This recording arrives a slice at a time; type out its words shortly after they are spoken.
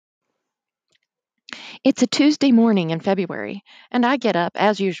It's a Tuesday morning in February, and I get up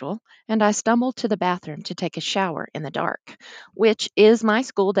as usual and I stumble to the bathroom to take a shower in the dark, which is my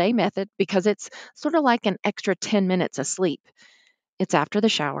school day method because it's sort of like an extra 10 minutes of sleep. It's after the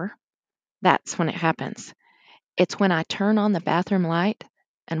shower. That's when it happens. It's when I turn on the bathroom light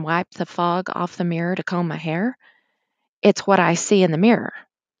and wipe the fog off the mirror to comb my hair. It's what I see in the mirror.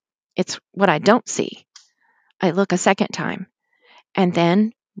 It's what I don't see. I look a second time and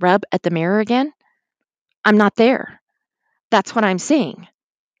then rub at the mirror again. I'm not there. That's what I'm seeing.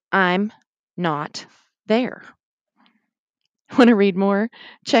 I'm not there. Want to read more?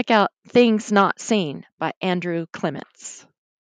 Check out Things Not Seen by Andrew Clements.